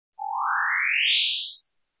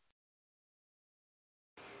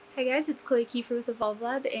Hi guys, it's Chloe Kiefer with Evolve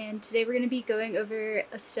Lab, and today we're going to be going over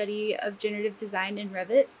a study of generative design in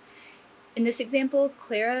Revit. In this example,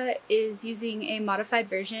 Clara is using a modified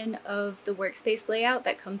version of the Workspace layout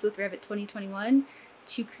that comes with Revit 2021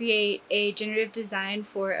 to create a generative design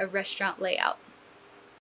for a restaurant layout.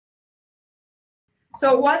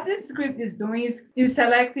 So what this script is doing is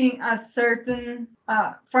selecting a certain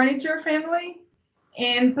furniture family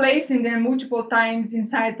and placing them multiple times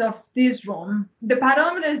inside of this room. The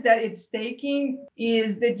parameters that it's taking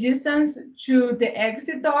is the distance to the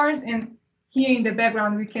exit doors, and here in the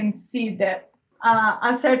background we can see that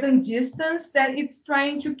a certain distance that it's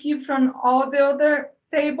trying to keep from all the other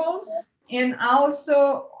tables, and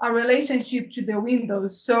also a relationship to the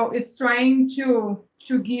windows. So it's trying to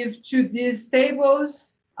give to these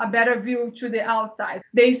tables a better view to the outside.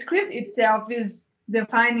 The script itself is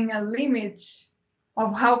defining a limit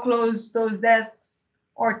of how close those desks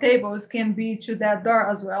or tables can be to that door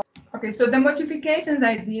as well. Okay, so the modifications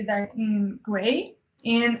I did are in gray.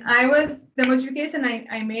 And the modification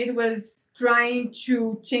I made was trying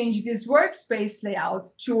to change this workspace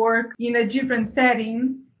layout to work in a different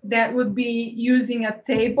setting that would be using a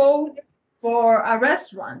table for a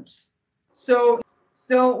restaurant. So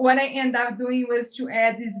what I ended up doing was to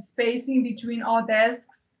add this spacing between all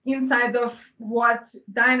desks inside of what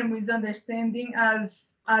Dynamo is understanding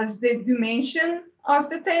as the dimension of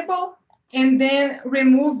the table, and then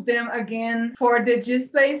remove them again for the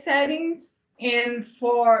display settings and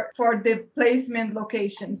for the placement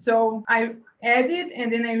location. So I added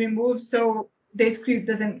and then I removed so the script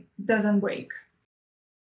doesn't break.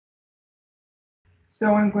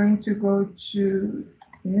 So I'm going to go to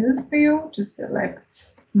this view to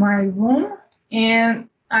select my room, and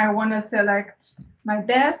I want to select my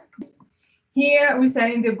desk. Here we're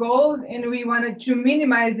setting the goals, and we wanted to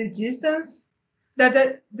minimize the distance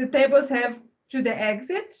that the tables have to the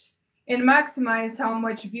exit and maximize how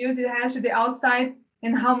much views it has to the outside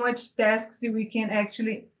and how much desks we can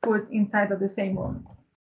actually put inside of the same room.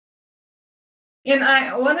 And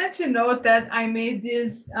I wanted to note that I made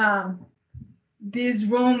this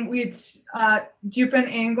room with different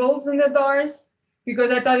angles on the doors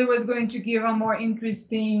because I thought it was going to give a more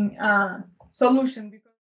interesting solution.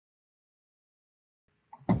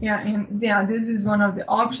 This is one of the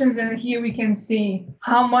options, and here we can see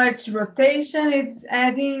how much rotation it's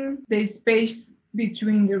adding, the space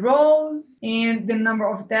between the rows, and the number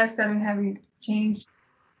of desks that we have changed.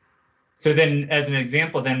 So then, as an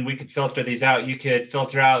example, then we could filter these out. You could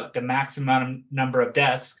filter out the maximum number of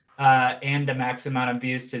desks and the max amount of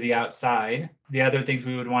views to the outside. The other things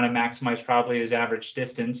we would want to maximize probably is average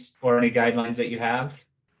distance or any guidelines that you have.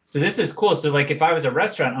 So this is cool. So like if I was a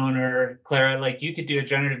restaurant owner, Clara, like you could do a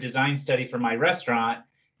generative design study for my restaurant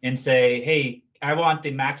and say, hey, I want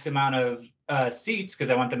the max amount of seats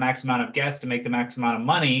because I want the max amount of guests to make the max amount of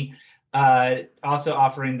money. Also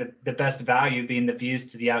offering the best value being the views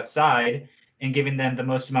to the outside and giving them the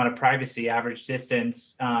most amount of privacy, average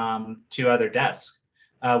distance to other desks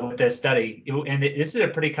with this study. And this is a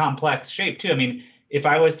pretty complex shape too. I mean, if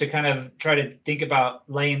I was to kind of try to think about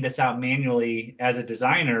laying this out manually as a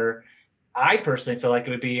designer, I personally feel like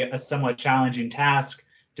it would be a somewhat challenging task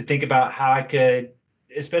to think about how I could,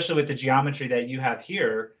 especially with the geometry that you have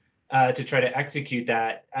here, to try to execute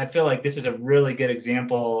that. I feel like this is a really good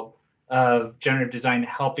example of generative design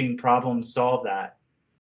helping problems solve that.